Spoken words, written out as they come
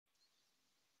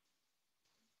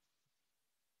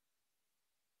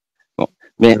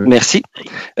Merci.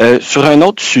 Sur un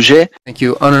autre sujet. Thank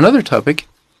you. On another topic,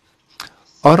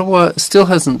 Ottawa still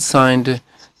hasn't signed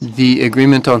the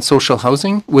agreement on social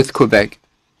housing with Quebec.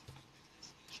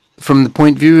 From the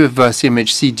point of view of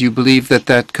CMHC, do you believe that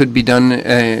that could be done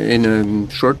in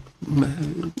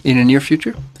a near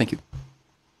future? Thank you.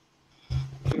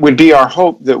 It would be our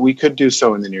hope that we could do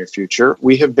so in the near future.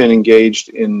 We have been engaged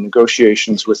in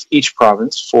negotiations with each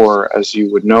province for, as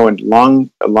you would know,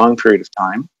 a long period of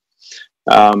time.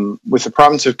 With the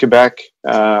province of Quebec,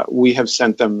 we have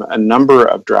sent them a number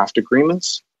of draft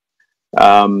agreements.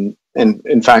 And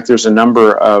in fact, there's a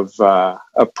number of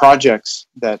projects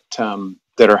that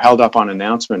are held up on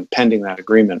announcement pending that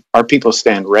agreement. Our people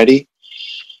stand ready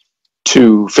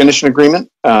to finish an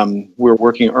agreement. We're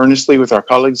working earnestly with our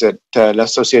colleagues at La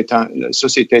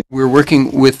Société. We're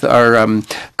working with our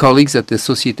colleagues at the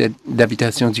Société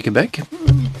d'Habitation du Québec.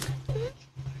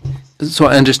 So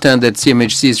I understand that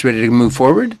CMHC is ready to move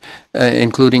forward,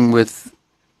 including with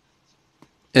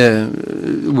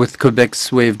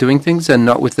Quebec's way of doing things and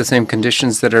not with the same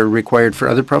conditions that are required for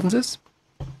other provinces?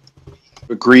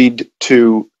 Agreed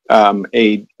to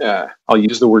I'll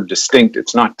use the word distinct,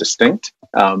 it's not distinct,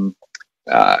 an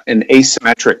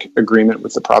asymmetric agreement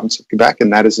with the province of Quebec,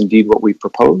 and that is indeed what we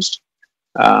proposed.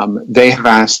 They have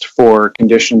asked for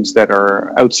conditions that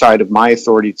are outside of my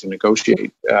authority to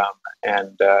negotiate,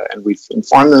 and we've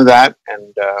informed them of that,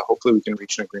 and hopefully we can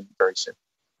reach an agreement very soon.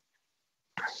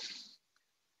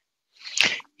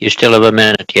 You still have a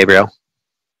minute, Gabriel.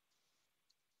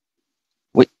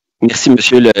 Oui, merci,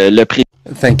 Monsieur le Président.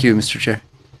 Thank you, Mr. Chair.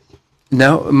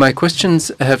 Now, my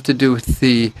questions have to do with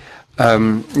the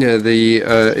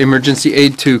emergency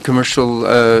aid to commercial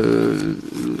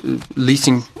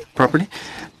leasing property.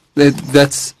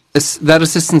 That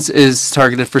assistance is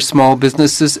targeted for small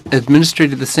businesses,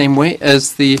 administered the same way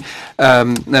as the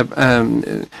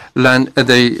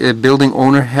building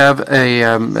owner have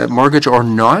a mortgage or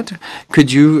not.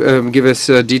 Could you give us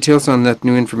details on that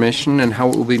new information and how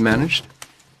it will be managed?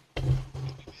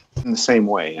 In the same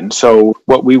way. And so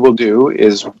what we will do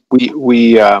is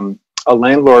a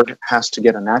landlord has to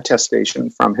get an attestation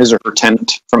from his or her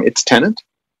tenant, from its tenant,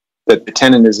 that the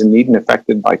tenant is in need and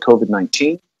affected by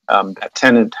COVID-19. That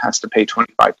tenant has to pay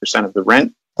 25% of the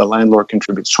rent. The landlord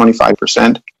contributes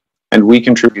 25%, and we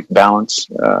contribute the balance,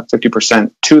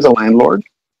 50% to the landlord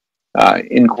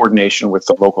in coordination with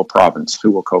the local province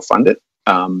who will co-fund it.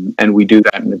 And we do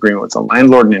that in agreement with the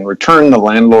landlord, and in return, the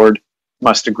landlord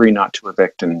must agree not to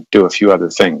evict and do a few other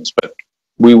things. But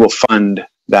we will fund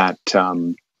that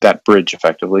bridge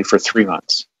effectively for 3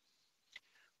 months.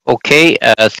 Okay,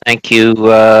 thank you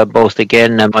both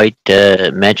again. I might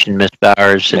mention Ms.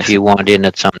 Bowers, if you want in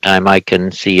at some time, I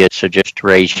can see you, so just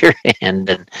raise your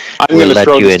hand and I'm going to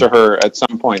throw this to her at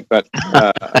some point, but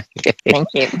okay. Thank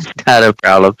you. Not a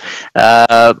problem.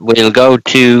 We'll go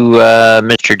to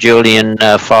Mr. Julian,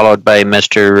 followed by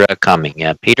Mr. Cumming.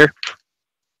 Peter?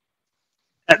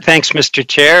 Thanks, Mr.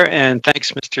 Chair, and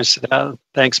thanks, Mr. Siddall.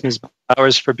 Thanks, Ms.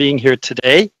 Bowers, for being here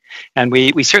today. And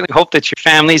we certainly hope that your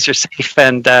families are safe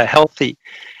and healthy.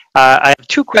 I have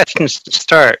two questions to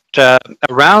start.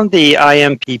 Around the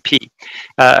IMPP,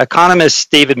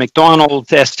 economist David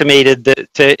McDonald estimated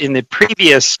that in the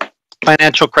previous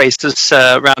financial crisis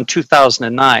around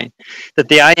 2009, that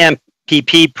the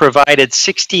IMPP provided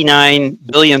 $69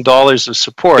 billion of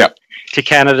support. Yep. To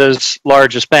Canada's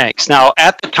largest banks. Now,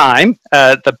 at the time,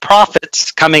 the profits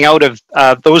coming out of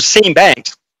those same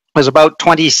banks was about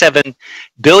 $27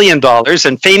 billion.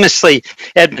 And famously,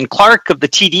 Edmund Clark of the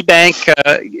TD Bank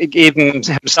gave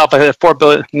himself a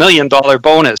 $4 million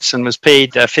bonus and was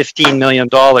paid $15 million.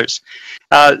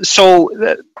 So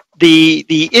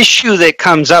the issue that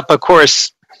comes up, of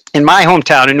course, in my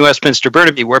hometown in Westminster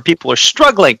Burnaby, where people are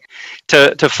struggling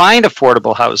to find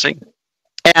affordable housing,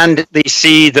 and they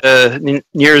see the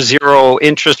near zero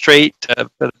interest rate for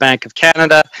the Bank of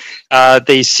Canada.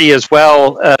 They see as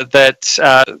well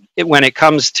that when it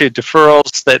comes to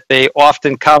deferrals, that they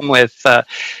often come with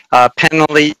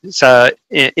penalties,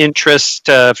 interest,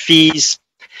 fees.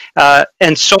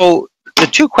 And so the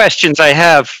two questions I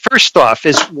have, first off,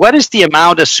 is what is the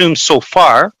amount assumed so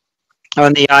far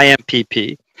on the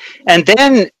IMPP? And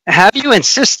then have you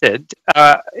insisted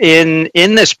in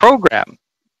this program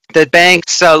that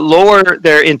banks lower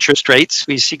their interest rates?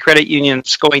 We see credit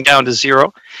unions going down to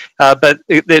zero, but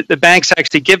the banks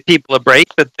actually give people a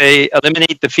break, but they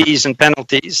eliminate the fees and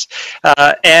penalties,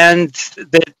 and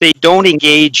that they don't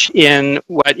engage in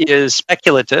what is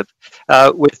speculative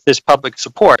with this public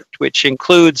support, which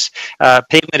includes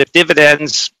payment of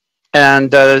dividends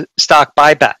and stock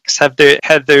buybacks. Have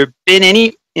there been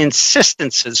any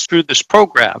insistences through this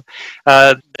program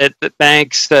that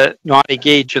banks not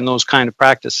engage in those kind of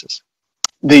practices?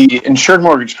 The insured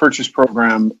mortgage purchase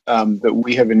program that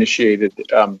we have initiated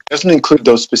doesn't include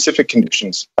those specific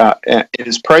conditions. It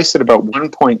is priced at about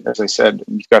 1 point, as I said,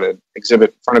 you've got an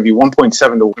exhibit in front of you, 1.7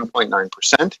 to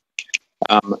 1.9%.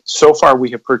 So far,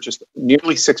 we have purchased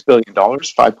nearly $6 billion,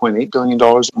 $5.8 billion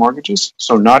in mortgages,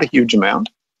 so not a huge amount.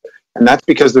 And that's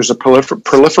because there's a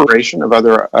proliferation of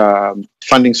other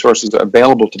funding sources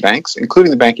available to banks, including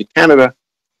the Bank of Canada,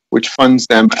 which funds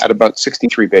them at about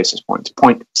 63 basis points,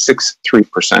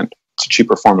 0.63%. It's a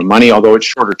cheaper form of money, although it's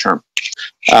shorter term.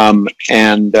 And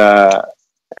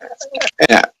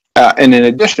in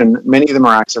addition, many of them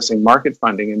are accessing market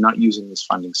funding and not using this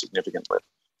funding significantly.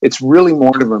 It's really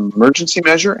more of an emergency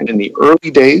measure. And in the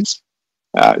early days,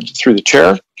 through the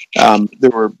chair,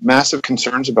 there were massive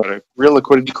concerns about a real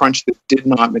liquidity crunch that did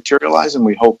not materialize, and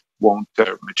we hope won't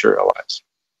materialize.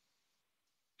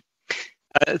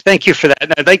 Thank you for that.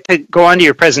 And I'd like to go on to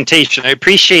your presentation. I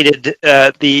appreciated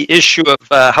the issue of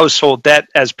household debt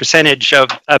as percentage of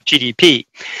GDP.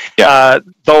 Yeah.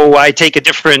 Though I take a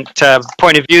different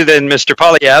point of view than Mr.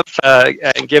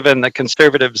 Poilievre, given the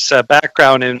Conservatives'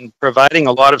 background in providing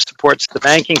a lot of supports to the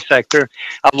banking sector,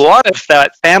 a lot of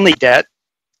that family debt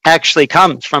actually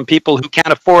comes from people who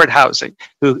can't afford housing,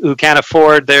 who can't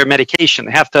afford their medication.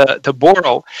 They have to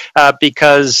borrow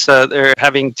because they're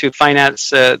having to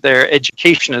finance their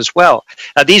education as well.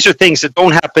 These are things that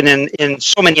don't happen in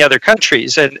so many other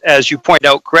countries. And as you point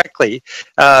out correctly,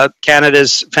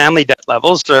 Canada's family debt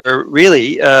levels are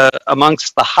really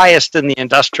amongst the highest in the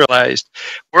industrialized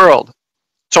world.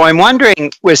 So I'm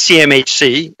wondering with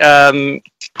CMHC,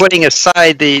 putting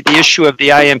aside the issue of the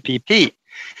IMPP,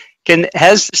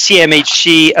 has the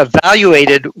CMHC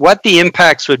evaluated what the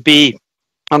impacts would be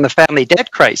on the family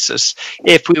debt crisis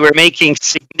if we were making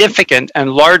significant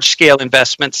and large-scale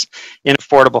investments in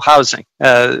affordable housing?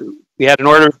 We had an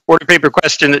order paper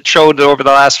question that showed that over the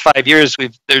last 5 years,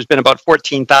 there's been about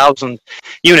 14,000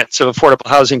 units of affordable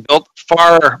housing built,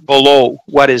 far below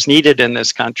what is needed in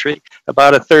this country.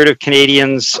 About a third of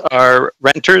Canadians are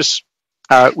renters.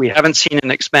 We haven't seen an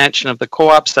expansion of the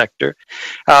co-op sector.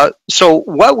 So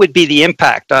what would be the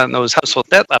impact on those household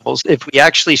debt levels if we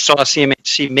actually saw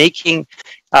CMHC making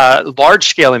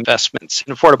large-scale investments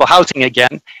in affordable housing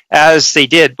again, as they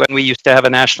did when we used to have a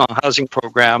national housing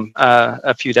program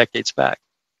a few decades back?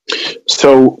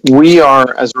 So we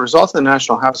are, as a result of the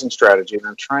national housing strategy, and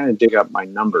I'm trying to dig up my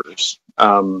numbers.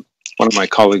 One of my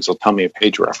colleagues will tell me a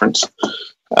page reference.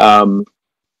 Here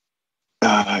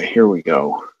we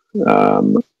go.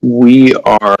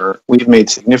 We've made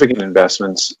significant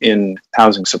investments in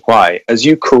housing supply. As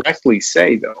you correctly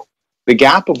say, though, the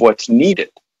gap of what's needed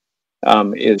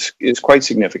is quite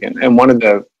significant. And one of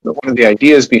the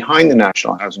ideas behind the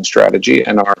National Housing Strategy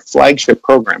and our flagship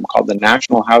program called the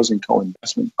National Housing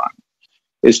Co-Investment Fund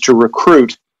is to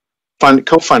recruit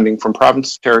co-funding from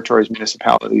provinces, territories,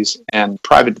 municipalities, and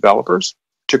private developers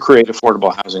to create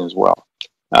affordable housing as well.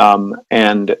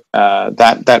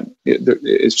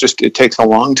 It takes a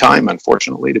long time,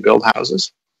 unfortunately, to build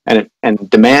houses, and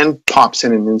demand pops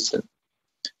in an instant.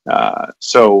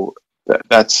 So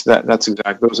that's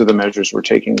exactly, those are the measures we're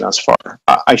taking thus far.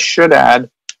 I should add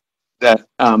that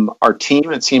our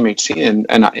team at CMHC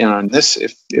and on this,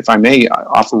 if I may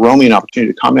offer Romy an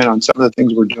opportunity to comment on some of the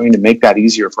things we're doing to make that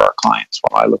easier for our clients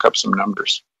while I look up some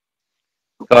numbers.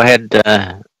 Go ahead,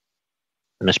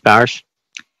 Ms. Bowers.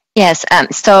 Yes,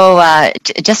 so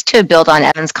just to build on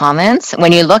Evan's comments,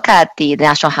 when you look at the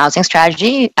National Housing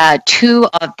Strategy, two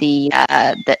of the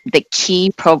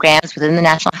key programs within the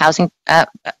National Housing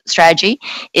Strategy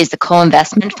is the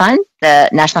Co-Investment Fund, the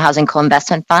National Housing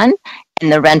Co-Investment Fund,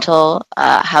 and the Rental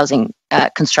Housing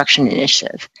Construction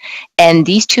Initiative. And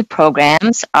these two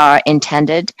programs are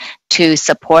intended to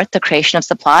support the creation of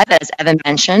supply. But as Evan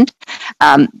mentioned,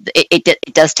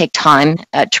 it does take time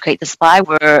to create the supply.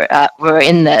 We're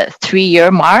in the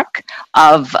 3-year mark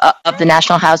of the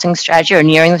National Housing Strategy, or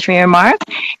nearing the 3-year mark,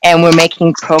 and we're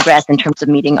making progress in terms of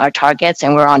meeting our targets,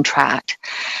 and we're on track.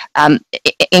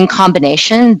 In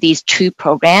combination, these two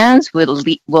programs will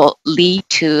lead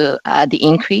to the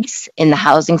increase in the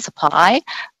housing supply,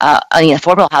 the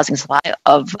affordable housing supply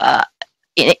of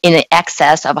in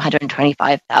excess of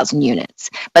 125,000 units,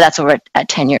 but that's over a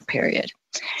 10-year period.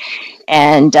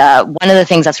 And one of the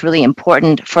things that's really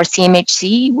important for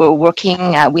CMHC,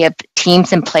 we have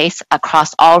teams in place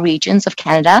across all regions of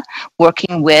Canada,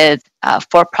 working with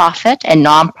for-profit and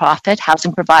non-profit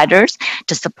housing providers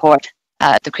to support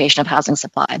the creation of housing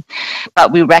supply.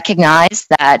 But we recognize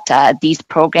that these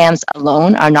programs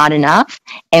alone are not enough,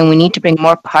 and we need to bring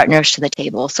more partners to the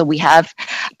table. So we have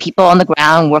people on the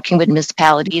ground working with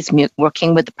municipalities,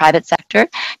 working with the private sector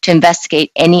to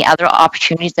investigate any other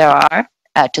opportunities there are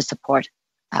to support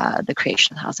the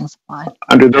creation of housing supply.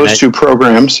 Under those two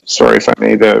programs, sorry if I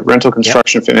may, the Rental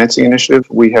Construction Financing Initiative,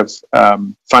 we have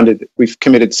we've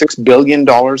committed $6 billion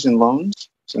in loans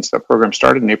since that program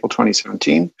started in April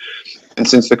 2017. And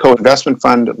since the Co-Investment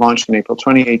Fund launched in April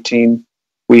 2018,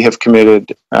 we have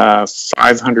committed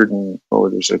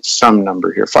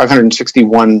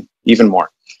 561, even more,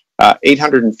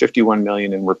 851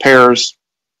 million in repairs,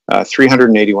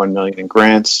 381 million in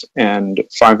grants, and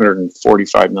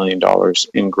 $545 million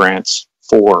in grants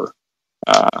for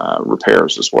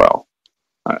repairs as well.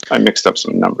 I mixed up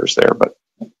some numbers there, but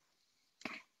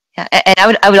yeah,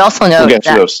 and I would also note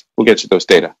we'll get to those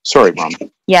data. Sorry, Mom.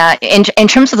 Yeah, in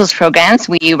terms of those programs,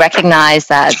 we recognize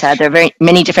that there are very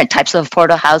many different types of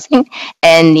affordable housing,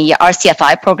 and the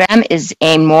RCFI program is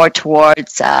aimed more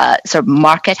towards sort of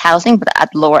market housing, but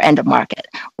at the lower end of market,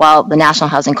 while the National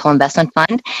Housing Co-Investment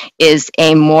Fund is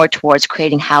aimed more towards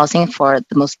creating housing for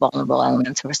the most vulnerable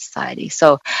elements of our society.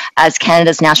 So as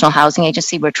Canada's National Housing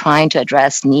Agency, we're trying to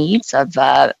address needs of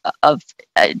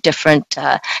different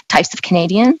types of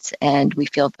Canadians, and we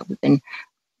feel that we've been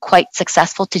quite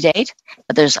successful to date,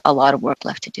 but there's a lot of work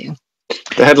left to do.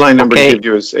 The headline number to give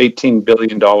you is $18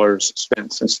 billion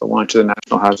spent since the launch of the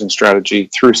National Housing Strategy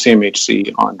through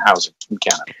CMHC on housing in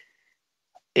Canada.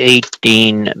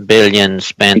 18 billion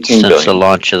spent since the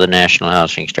launch of the National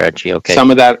Housing Strategy. Okay.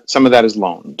 Some of that is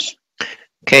loans.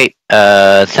 Okay.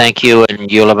 Thank you,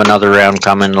 and you'll have another round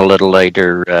coming a little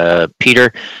later,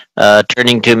 Peter.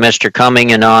 Turning to Mr.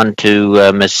 Cumming and on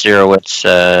to Ms. Zerowitz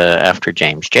after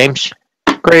James. James.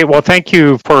 Great. Well, thank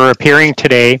you for appearing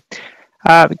today.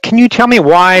 Can you tell me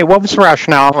what was the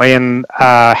rationale in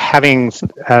having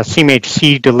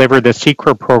CMHC deliver the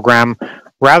SECRA program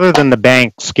rather than the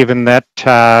banks, given that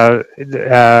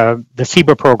the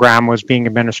CEBA program was being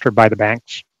administered by the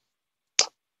banks?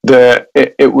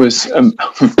 It was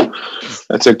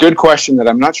that's a good question that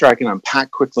I'm not sure I can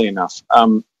unpack quickly enough.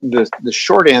 The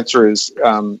short answer is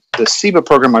the CEBA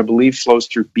program, I believe, flows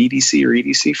through BDC or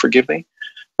EDC. Forgive me.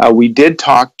 We did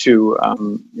talk to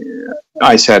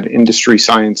ISED, Industry,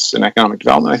 Science, and Economic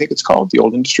Development, I think it's called, the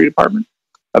old industry department,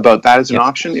 about that as an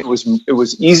option. It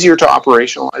was easier to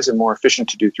operationalize and more efficient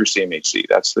to do through CMHC.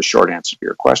 That's the short answer to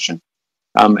your question,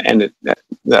 and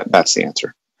that's the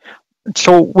answer.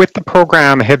 So with the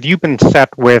program, have you been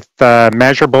set with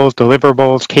measurables,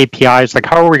 deliverables, KPIs? Like,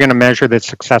 how are we going to measure the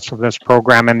success of this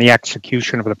program and the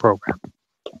execution of the program?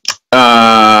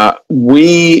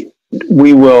 We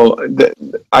will.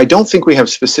 I don't think we have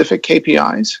specific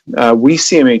KPIs. We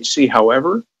CMHC,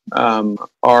 however,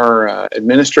 are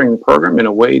administering the program in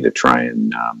a way to try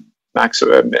and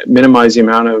minimize the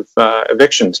amount of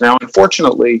evictions. Now,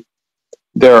 unfortunately,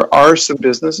 there are some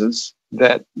businesses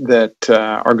that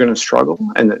are going to struggle,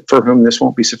 and for whom this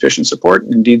won't be sufficient support.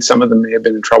 Indeed, some of them may have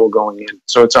been in trouble going in.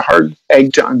 So it's a hard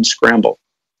egg to unscramble.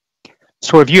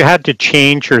 So have you had to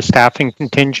change your staffing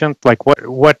contingent? Like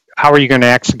how are you going to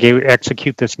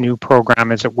execute this new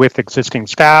program? Is it with existing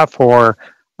staff, or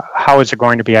how is it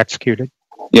going to be executed?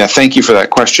 Yeah, thank you for that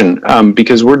question.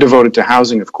 Because we're devoted to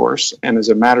housing, of course, and as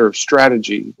a matter of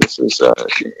strategy, this is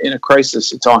in a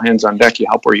crisis, it's all hands on deck. You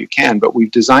help where you can, but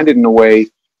we've designed it in a way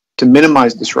to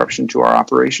minimize disruption to our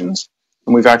operations,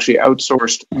 and we've actually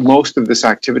outsourced most of this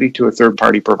activity to a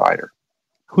third-party provider.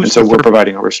 We're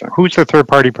providing oversight. Who's the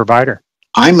third-party provider?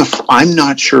 I'm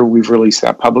not sure we've released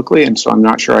that publicly, and so I'm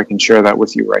not sure I can share that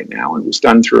with you right now. It was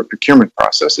done through a procurement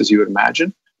process, as you would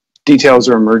imagine. Details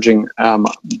are emerging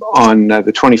on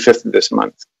the 25th of this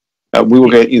month. We will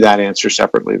get you that answer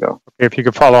separately, though. Okay, if you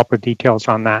could follow up with details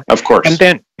on that. Of course. And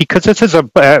then, because this is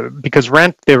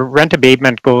the rent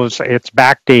abatement it's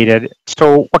backdated.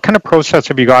 So, what kind of process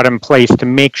have you got in place to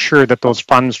make sure that those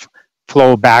funds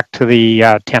flow back to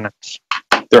the tenants?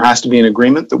 There has to be an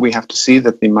agreement that we have to see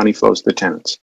that the money flows to the tenants.